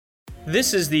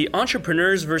This is the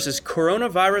Entrepreneurs vs.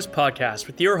 Coronavirus podcast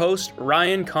with your host,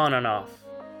 Ryan Kononoff.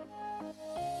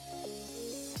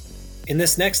 In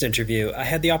this next interview, I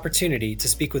had the opportunity to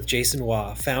speak with Jason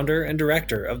Waugh, founder and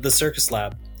director of the Circus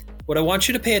Lab. What I want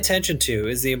you to pay attention to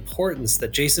is the importance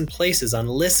that Jason places on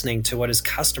listening to what his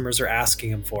customers are asking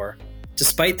him for.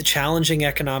 Despite the challenging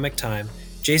economic time,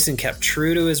 Jason kept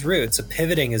true to his roots of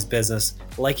pivoting his business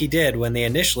like he did when they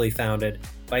initially founded,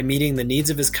 by meeting the needs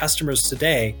of his customers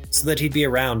today so that he'd be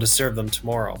around to serve them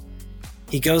tomorrow.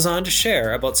 He goes on to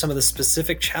share about some of the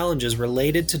specific challenges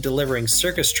related to delivering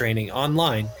circus training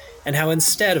online and how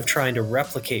instead of trying to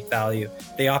replicate value,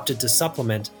 they opted to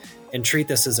supplement and treat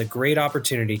this as a great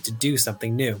opportunity to do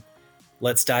something new.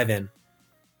 Let's dive in.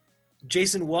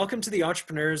 Jason, welcome to the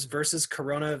Entrepreneurs vs.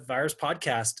 Coronavirus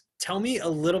podcast. Tell me a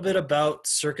little bit about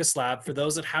Circus Lab for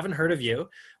those that haven't heard of you.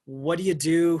 What do you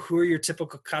do? Who are your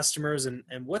typical customers, and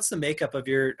what's the makeup of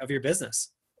your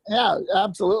business? Yeah,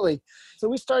 absolutely. So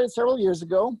we started several years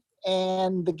ago,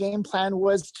 and the game plan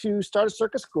was to start a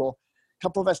circus school. A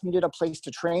couple of us needed a place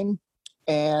to train,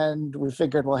 and we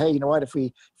figured, well, hey, you know what? If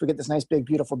we get this nice, big,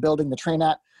 beautiful building to train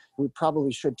at, we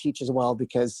probably should teach as well,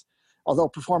 because although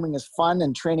performing is fun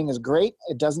and training is great,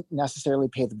 it doesn't necessarily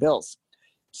pay the bills.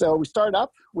 So we started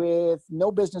up with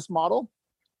no business model.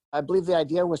 I believe the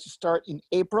idea was to start in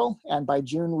April, and by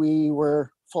June we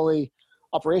were fully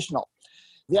operational.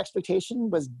 The expectation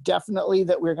was definitely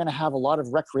that we were going to have a lot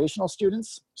of recreational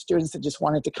students that just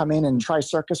wanted to come in and try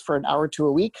circus for an hour to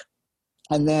a week,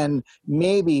 and then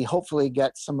maybe hopefully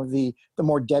get some of the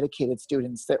more dedicated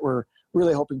students that were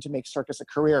really hoping to make circus a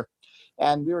career.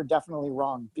 And we were definitely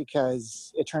wrong,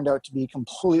 because it turned out to be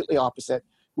completely opposite.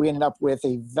 We ended up with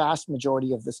a vast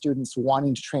majority of the students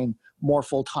wanting to train more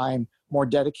full-time, more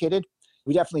dedicated.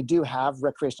 We definitely do have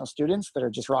recreational students that are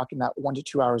just rocking that 1 to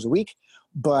 2 hours a week,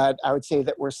 but I would say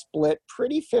that we're split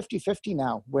pretty 50-50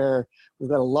 now, where we've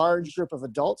got a large group of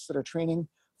adults that are training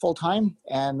full-time,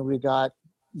 and we've got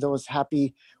those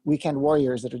happy weekend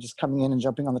warriors that are just coming in and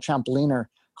jumping on the trampoline or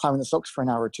climbing the slopes for an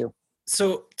hour or two.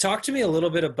 So talk to me a little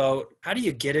bit about, how do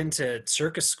you get into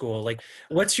circus school? Like,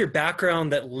 what's your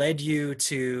background that led you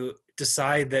to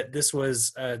decide that this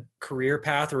was a career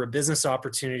path or a business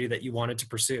opportunity that you wanted to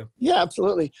pursue? Yeah,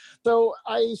 absolutely. So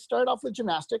I started off with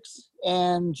gymnastics,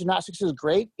 and gymnastics is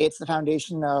great. It's the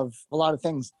foundation of a lot of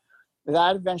things.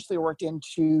 That eventually worked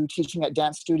into teaching at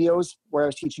dance studios, where I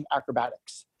was teaching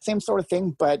acrobatics. Same sort of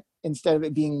thing, but instead of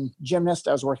it being gymnast,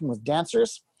 I was working with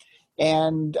dancers.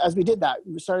 And as we did that,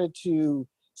 we started to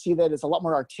see that it's a lot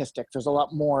more artistic. There's a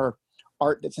lot more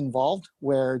art that's involved,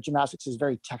 where gymnastics is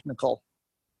very technical.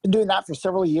 Been doing that for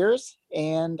several years,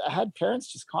 and I had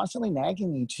parents just constantly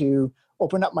nagging me to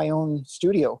open up my own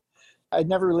studio. I'd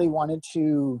never really wanted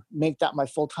to make that my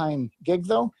full-time gig,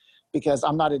 though, because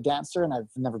I'm not a dancer and I've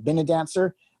never been a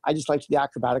dancer. I just liked the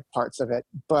acrobatic parts of it.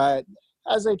 But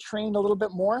as I trained a little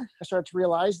bit more, I started to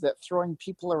realize that throwing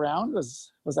people around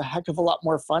was a heck of a lot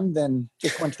more fun than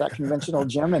just going to that conventional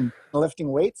gym and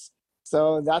lifting weights.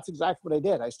 So that's exactly what I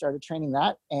did. I started training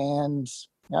that, and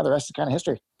yeah, the rest is kind of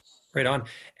history. Right on.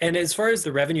 And as far as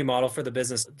the revenue model for the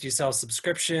business, do you sell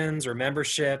subscriptions or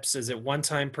memberships? Is it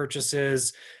one-time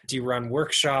purchases? Do you run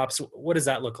workshops? What does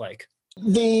that look like?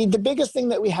 The biggest thing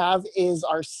that we have is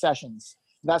our sessions.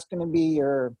 That's going to be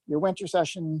your winter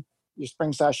session, your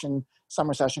spring session,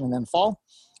 summer session, and then fall.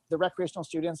 The recreational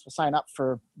students will sign up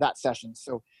for that session.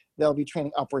 So they'll be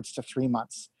training upwards to 3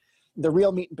 months. The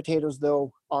real meat and potatoes,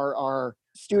 though, are our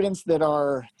students that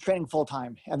are training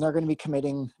full-time, and they're going to be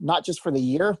committing not just for the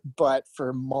year, but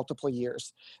for multiple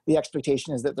years. The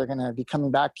expectation is that they're going to be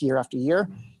coming back year after year.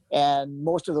 And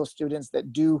most of those students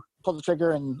that do pull the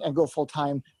trigger and go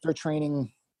full-time, they're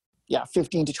training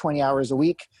 15 to 20 hours a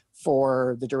week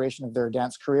for the duration of their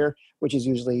dance career, which is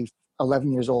usually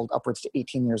 11 years old, upwards to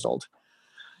 18 years old.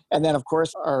 And then, of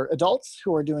course, our adults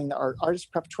who are doing our artist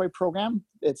preparatory program.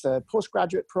 It's a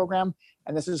postgraduate program,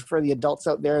 and this is for the adults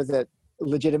out there that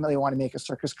legitimately want to make a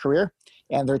circus career,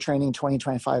 and they're training 20,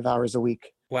 25 hours a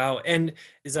week. Wow. And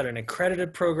is that an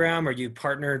accredited program? Are you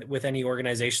partnered with any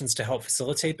organizations to help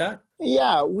facilitate that?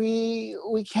 Yeah, we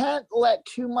can't let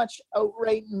too much out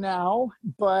right now,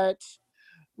 but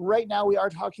right now we are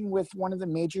talking with one of the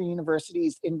major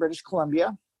universities in British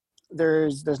Columbia.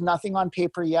 There's nothing on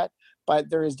paper yet, but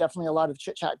there is definitely a lot of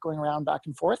chit-chat going around back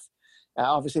and forth.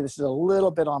 Obviously, this is a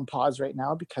little bit on pause right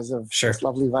now because of this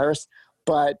lovely virus,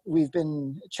 but we've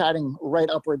been chatting right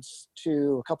upwards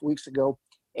to a couple weeks ago,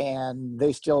 and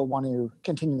they still want to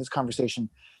continue this conversation.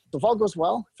 So if all goes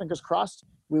well, fingers crossed,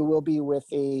 we will be with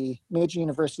a major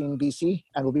university in BC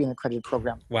and we'll be an accredited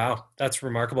program. Wow, that's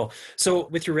remarkable. So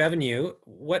with your revenue,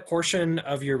 what portion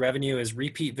of your revenue is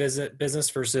repeat visit business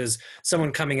versus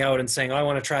someone coming out and saying, oh, I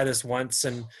want to try this once,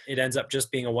 and it ends up just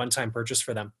being a one-time purchase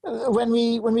for them? When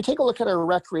we take a look at our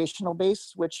recreational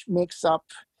base, which makes up,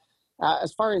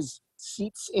 as far as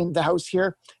seats in the house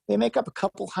here, they make up a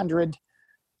couple hundred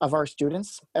of our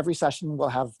students. Every session will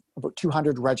have about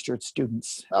 200 registered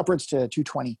students, upwards to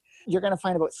 220. You're going to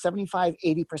find about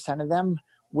 75-80% of them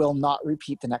will not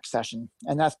repeat the next session.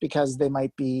 And that's because they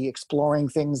might be exploring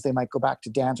things. They might go back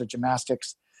to dance or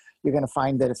gymnastics. You're going to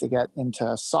find that if they get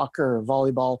into soccer or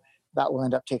volleyball, that will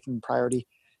end up taking priority.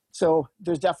 So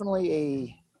there's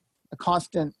definitely a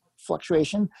constant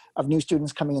fluctuation of new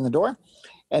students coming in the door.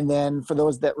 And then for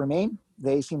those that remain,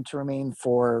 they seem to remain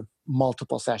for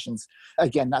multiple sessions.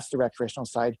 Again, that's the recreational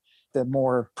side. The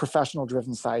more professional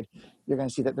driven side, you're going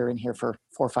to see that they're in here for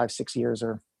 4, 5, 6 years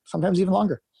or sometimes even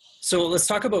longer. So let's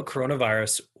talk about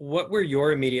coronavirus. What were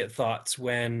your immediate thoughts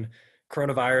when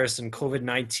coronavirus and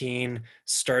COVID-19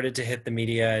 started to hit the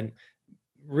media, and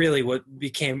really what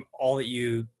became all that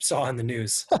you saw in the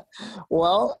news?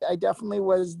 Well, I definitely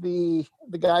was the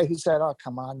guy who said, oh,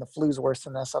 come on, the flu's worse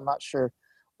than this. I'm not sure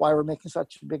why we're making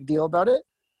such a big deal about it.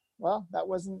 Well, that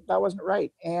wasn't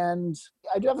right. And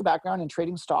I do have a background in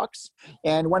trading stocks.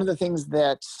 And one of the things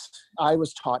that I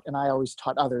was taught, and I always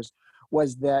taught others,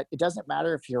 was that it doesn't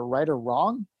matter if you're right or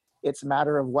wrong. It's a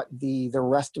matter of what the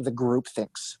rest of the group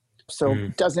thinks. So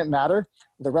it doesn't matter.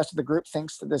 The rest of the group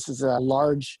thinks that this is a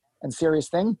large and serious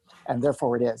thing, and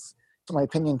therefore it is. So my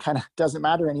opinion kind of doesn't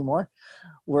matter anymore.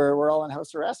 We're all in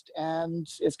house arrest, and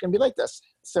it's going to be like this.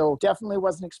 So definitely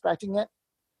wasn't expecting it,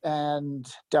 and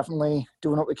definitely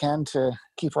doing what we can to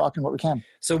keep rocking what we can.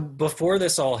 So before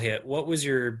this all hit, what was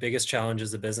your biggest challenge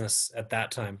as a business at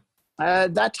that time?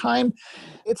 At that time,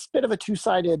 it's a bit of a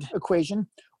two-sided equation.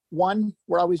 One,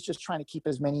 we're always just trying to keep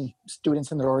as many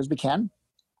students in the door as we can.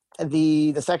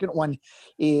 The second one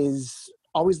is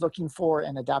always looking for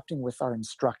and adapting with our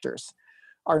instructors.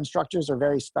 Our instructors are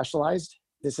very specialized.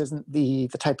 This isn't the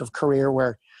type of career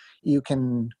where you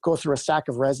can go through a stack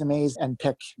of resumes and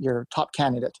pick your top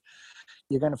candidate.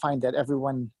 You're going to find that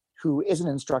everyone who is an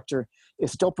instructor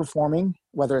is still performing,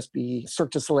 whether it's be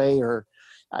Cirque du Soleil or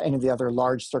any of the other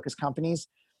large circus companies.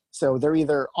 So they're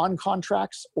either on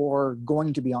contracts or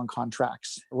going to be on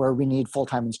contracts where we need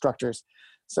full-time instructors.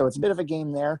 So it's a bit of a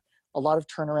game there, a lot of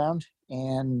turnaround,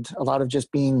 and a lot of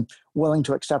just being willing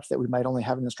to accept that we might only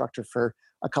have an instructor for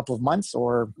a couple of months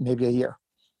or maybe a year.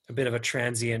 A bit of a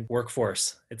transient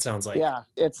workforce, it sounds like. Yeah,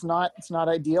 it's not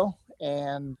ideal.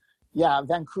 And yeah,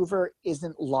 Vancouver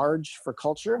isn't large for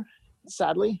culture,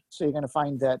 sadly. So you're going to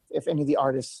find that if any of the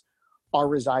artists are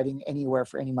residing anywhere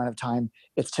for any amount of time,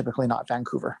 it's typically not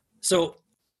Vancouver. So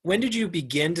when did you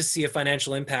begin to see a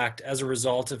financial impact as a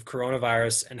result of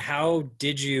coronavirus, and how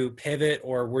did you pivot,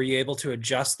 or were you able to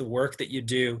adjust the work that you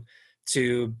do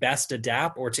to best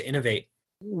adapt or to innovate?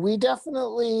 We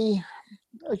definitely,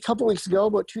 a couple weeks ago,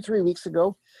 about 2-3 weeks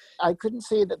ago, I couldn't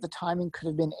say that the timing could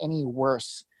have been any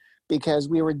worse because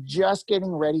we were just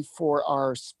getting ready for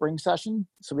our spring session.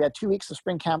 So we had 2 weeks of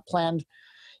spring camp planned,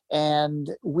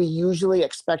 and we usually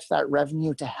expect that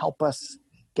revenue to help us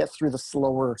get through the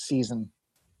slower season.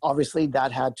 Obviously,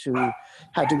 that had to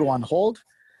go on hold.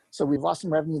 So we've lost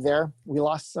some revenue there. We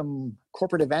lost some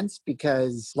corporate events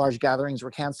because large gatherings were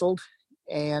canceled.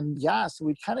 And yeah, so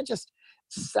we kind of just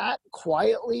sat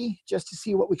quietly just to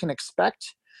see what we can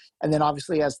expect. And then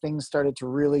obviously as things started to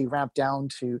really ramp down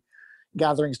to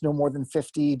gatherings no more than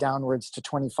 50 downwards to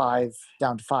 25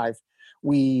 down to 5,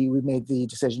 we made the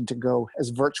decision to go as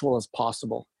virtual as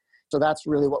possible. So that's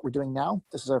really what we're doing now.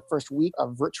 This is our first week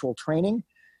of virtual training.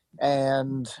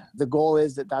 And the goal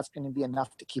is that that's going to be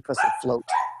enough to keep us afloat.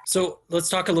 So let's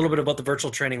talk a little bit about the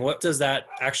virtual training. What does that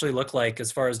actually look like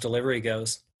as far as delivery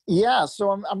goes? Yeah,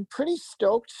 so I'm pretty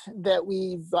stoked that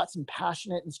we've got some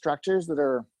passionate instructors that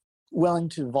are willing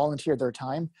to volunteer their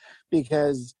time,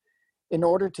 because in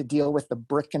order to deal with the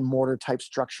brick and mortar type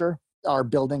structure, our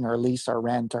building, our lease, our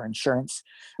rent, our insurance,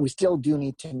 we still do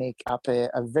need to make up a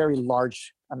very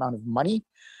large amount of money,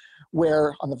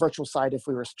 where on the virtual side, if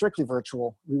we were strictly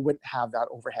virtual, we wouldn't have that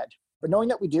overhead. But knowing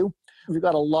that we do, we've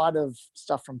got a lot of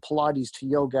stuff from Pilates to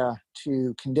yoga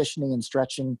to conditioning and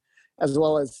stretching, as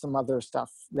well as some other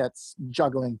stuff that's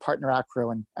juggling, partner acro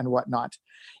and whatnot.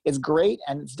 It's great,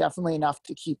 and it's definitely enough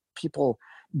to keep people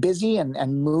busy and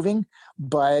moving,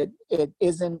 but it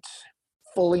isn't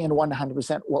fully and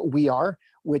 100% what we are,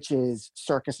 which is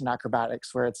circus and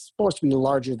acrobatics, where it's supposed to be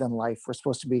larger than life. We're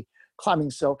supposed to be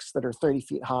climbing silks that are 30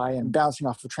 feet high and bouncing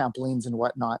off of trampolines and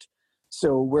whatnot.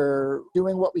 So we're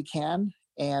doing what we can,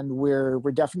 and we're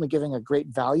definitely giving a great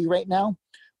value right now,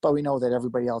 but we know that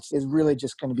everybody else is really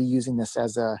just going to be using this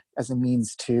as a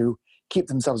means to keep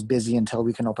themselves busy until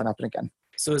we can open up again.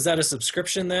 So is that a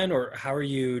subscription then, or how are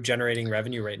you generating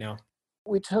revenue right now?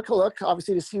 We took a look,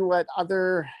 obviously, to see what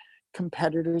other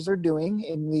competitors are doing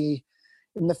in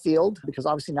the field, because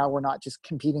obviously now we're not just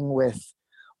competing with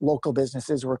local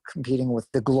businesses, we're competing with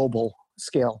the global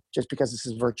scale just because this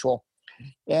is virtual.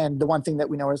 And the one thing that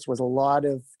we noticed was a lot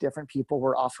of different people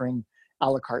were offering a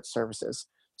la carte services.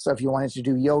 So if you wanted to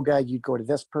do yoga, you'd go to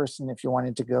this person. If you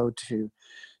wanted to go to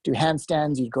do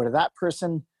handstands, you'd go to that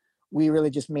person. We really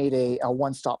just made a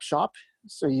one-stop shop.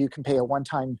 So you can pay a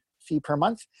one-time fee per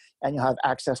month and you'll have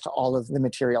access to all of the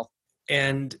material.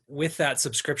 And with that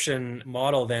subscription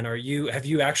model, then have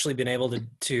you actually been able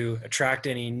to attract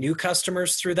any new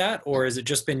customers through that, or has it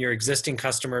just been your existing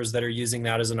customers that are using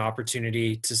that as an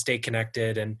opportunity to stay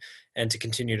connected and to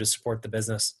continue to support the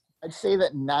business? I'd say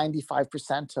that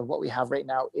 95% of what we have right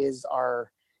now is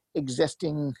our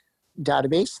existing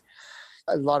database.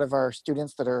 A lot of our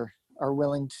students that are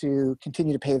willing to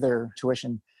continue to pay their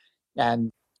tuition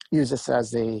and use this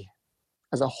as a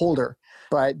holder.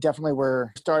 But definitely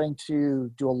we're starting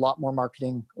to do a lot more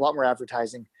marketing, a lot more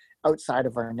advertising outside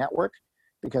of our network,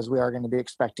 because we are going to be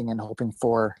expecting and hoping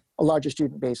for a larger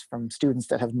student base from students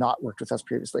that have not worked with us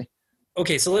previously.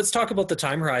 Okay, so let's talk about the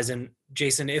time horizon.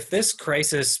 Jason, if this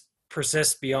crisis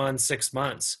persists beyond 6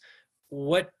 months,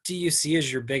 what do you see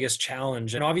as your biggest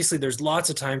challenge? And obviously there's lots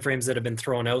of timeframes that have been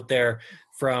thrown out there,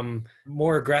 from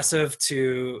more aggressive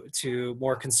to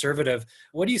more conservative.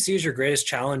 What do you see as your greatest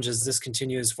challenge as this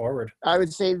continues forward? I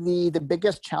would say the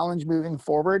biggest challenge moving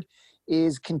forward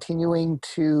is continuing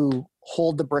to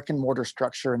hold the brick and mortar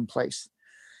structure in place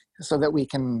so that we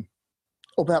can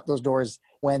open up those doors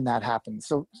when that happens.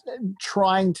 So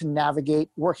trying to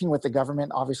navigate, working with the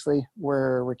government, obviously,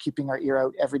 we're keeping our ear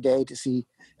out every day to see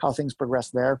how things progress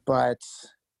there. But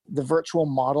the virtual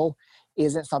model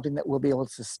isn't something that we'll be able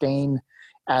to sustain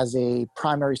as a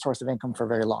primary source of income for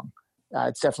very long.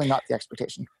 It's definitely not the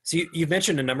expectation. So you've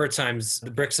mentioned a number of times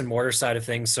the bricks and mortar side of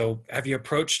things. So have you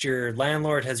approached your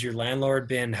landlord? Has your landlord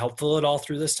been helpful at all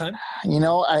through this time? You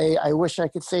know, I wish I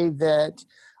could say that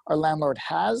our landlord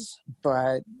has,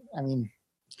 but I mean,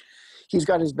 he's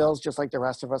got his bills just like the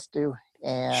rest of us do.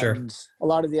 And Sure. A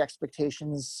lot of the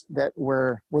expectations that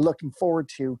we're looking forward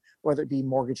to, whether it be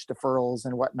mortgage deferrals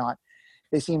and whatnot,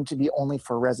 they seem to be only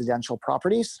for residential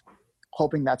properties,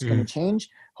 hoping that's going to change,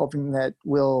 hoping that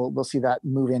we'll see that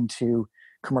move into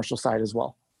commercial side as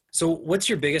well. So what's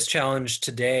your biggest challenge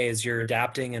today as you're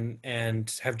adapting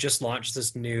and have just launched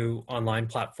this new online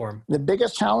platform? The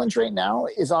biggest challenge right now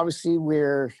is obviously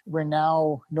we're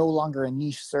now no longer a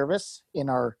niche service in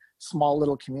our small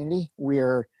little community.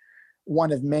 We're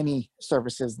one of many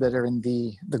services that are in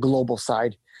the global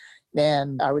side.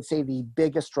 And I would say the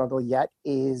biggest struggle yet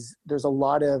is there's a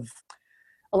lot of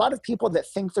people that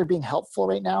think they're being helpful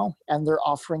right now and they're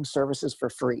offering services for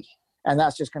free. And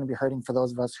that's just going to be hurting for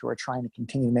those of us who are trying to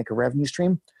continue to make a revenue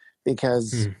stream,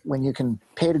 because when you can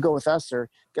pay to go with us or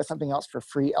get something else for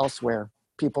free elsewhere,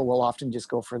 people will often just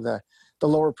go for the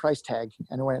lower price tag.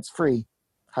 And when it's free,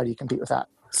 how do you compete with that?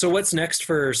 So what's next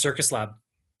for Circus Lab?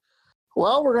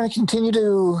 Well, we're going to continue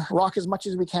to rock as much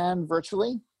as we can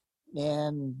virtually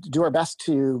and do our best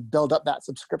to build up that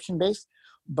subscription base.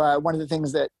 But one of the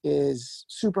things that is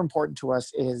super important to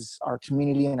us is our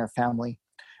community and our family.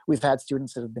 We've had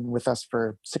students that have been with us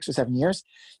for 6 or 7 years,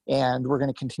 and we're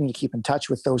going to continue to keep in touch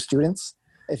with those students.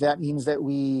 If that means that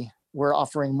we're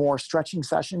offering more stretching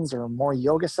sessions or more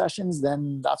yoga sessions,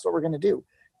 then that's what we're going to do.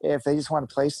 If they just want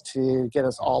a place to get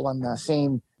us all on the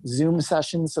same Zoom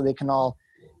session so they can all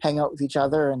hang out with each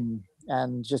other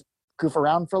and just goof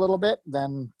around for a little bit,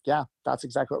 then yeah, that's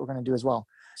exactly what we're going to do as well.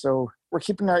 So we're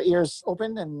keeping our ears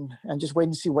open and just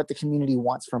waiting to see what the community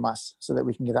wants from us so that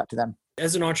we can give that to them.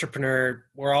 As an entrepreneur,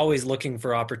 we're always looking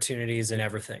for opportunities in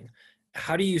everything.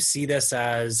 How do you see this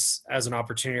as an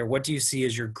opportunity, or what do you see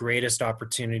as your greatest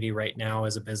opportunity right now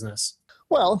as a business?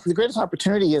 Well, the greatest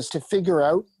opportunity is to figure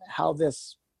out how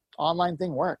this online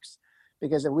thing works.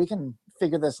 Because if we can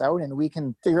figure this out and we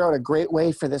can figure out a great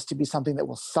way for this to be something that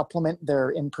will supplement their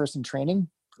in-person training,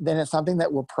 then it's something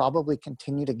that we'll probably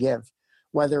continue to give,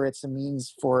 whether it's a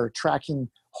means for tracking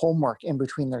homework in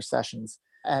between their sessions.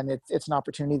 And it's an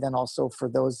opportunity then also for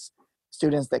those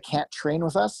students that can't train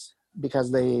with us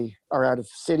because they are out of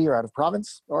city or out of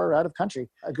province or out of country,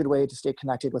 a good way to stay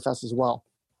connected with us as well.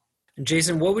 And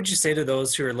Jason, what would you say to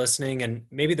those who are listening and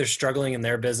maybe they're struggling in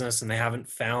their business and they haven't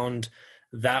found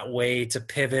that way to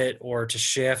pivot or to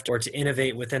shift or to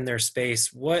innovate within their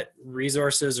space? What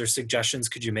resources or suggestions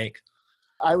could you make?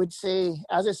 I would say,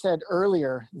 as I said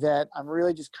earlier, that I'm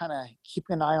really just kind of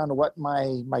keeping an eye on what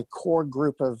my core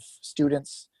group of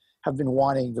students have been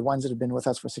wanting, the ones that have been with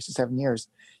us for 6 to 7 years.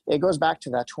 It goes back to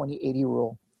that 20-80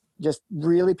 rule. Just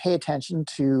really pay attention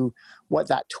to what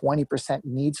that 20%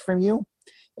 needs from you,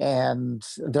 and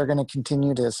they're going to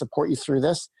continue to support you through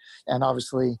this. And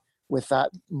obviously, with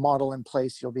that model in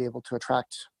place, you'll be able to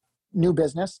attract new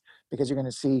business because you're going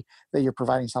to see that you're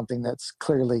providing something that's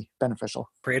clearly beneficial.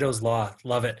 Pareto's Law,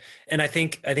 love it. And I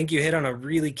think you hit on a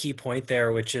really key point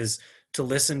there, which is to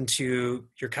listen to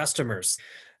your customers.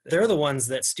 They're the ones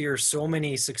that steer so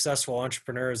many successful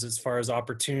entrepreneurs as far as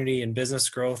opportunity and business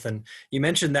growth. And you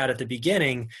mentioned that at the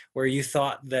beginning, where you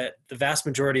thought that the vast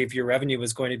majority of your revenue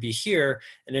was going to be here,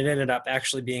 and it ended up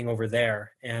actually being over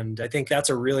there. And I think that's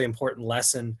a really important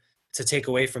lesson to take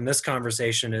away from this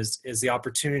conversation is the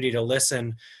opportunity to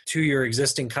listen to your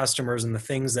existing customers and the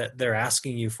things that they're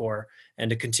asking you for, and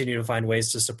to continue to find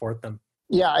ways to support them.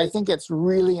 Yeah, I think it's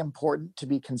really important to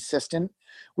be consistent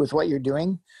with what you're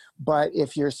doing. But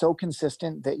if you're so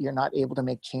consistent that you're not able to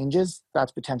make changes,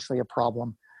 that's potentially a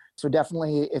problem. So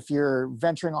definitely, if you're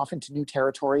venturing off into new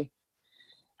territory,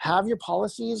 have your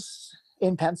policies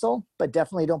in pencil, but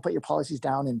definitely don't put your policies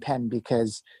down in pen,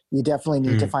 because you definitely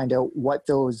need to find out what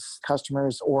those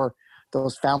customers or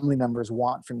those family members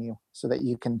want from you so that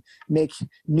you can make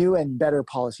new and better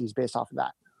policies based off of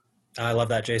that. I love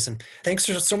that, Jason. Thanks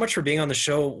so much for being on the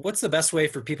show. What's the best way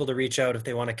for people to reach out if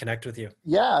they want to connect with you?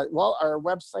 Yeah, well, our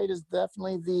website is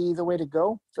definitely the way to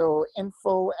go. So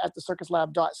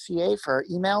info@thecircuslab.ca for our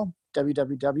email,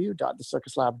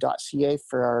 www.thecircuslab.ca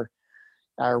for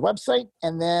our website,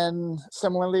 and then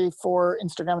similarly for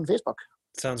Instagram and Facebook.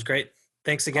 Sounds great.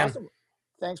 Thanks again. Awesome.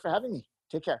 Thanks for having me.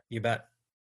 Take care. You bet.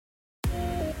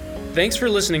 Thanks for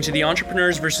listening to the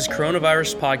Entrepreneurs vs.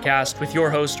 Coronavirus podcast with your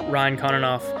host, Ryan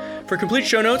Kononoff. For complete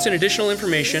show notes and additional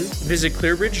information, visit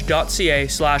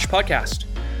clearbridge.ca/podcast.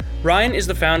 Ryan is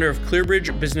the founder of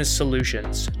Clearbridge Business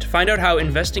Solutions. To find out how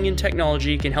investing in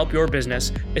technology can help your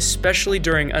business, especially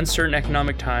during uncertain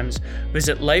economic times,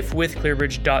 visit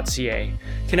lifewithclearbridge.ca.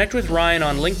 Connect with Ryan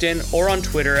on LinkedIn or on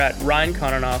Twitter at Ryan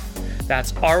Kononoff.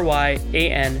 That's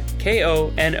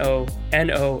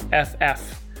RyanKononoff.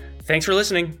 Thanks for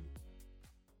listening.